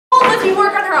lets me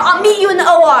work on her. I'll meet you in the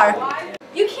OR.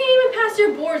 You can't even pass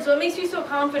your boards. What makes you so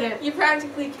confident? You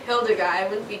practically killed a guy. I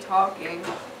wouldn't be talking.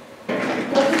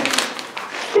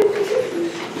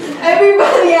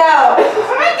 Everybody out!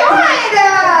 Oh my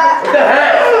god! What the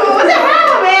heck? What the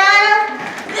hell, man?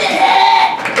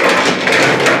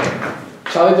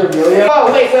 Charlie D'Amelio?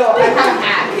 Oh, wait, I have a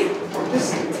hat.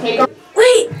 Just take off.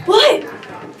 Wait, what?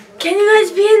 Can you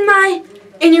guys be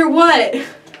In your what?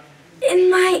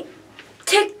 in my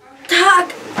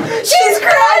TikTok? She's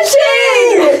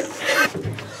crashing!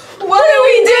 What do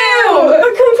we do?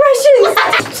 Compressions.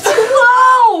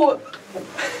 Slow.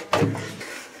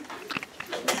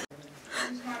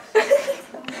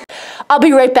 I'll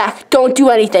be right back. Don't do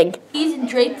anything. These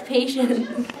draped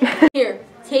patients. Here,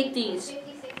 take these.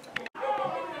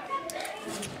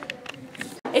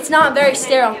 It's not very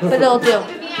sterile, but it'll do.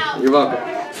 You're welcome.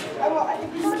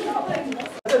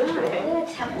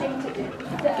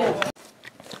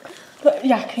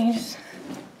 Yeah, can you just...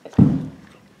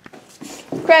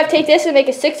 Crab, take this and make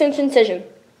a 6-inch incision.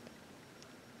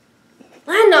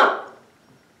 Lana!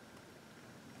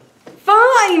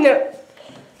 Fine!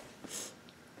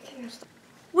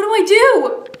 What do I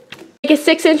do? Make a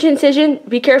 6-inch incision.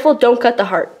 Be careful, don't cut the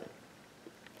heart.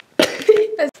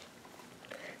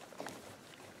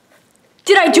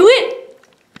 Did I do it?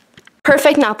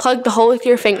 Perfect, now plug the hole with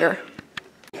your finger.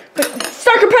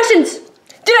 Start compressions!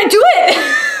 Did I do it?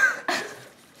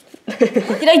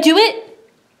 Did I do it?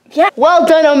 Yeah. Well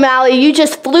done, O'Malley. You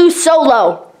just flew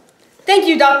solo. Thank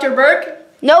you, Dr. Burke.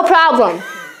 No problem.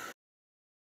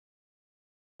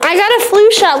 I got a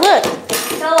flu shot, look.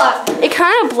 Stella. It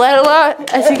kind of bled a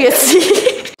lot, as you can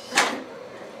see.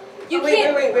 You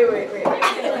can't... Wait. You're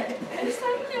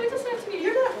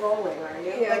You're not rolling, are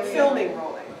you? Yeah, like filming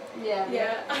rolling.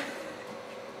 Yeah.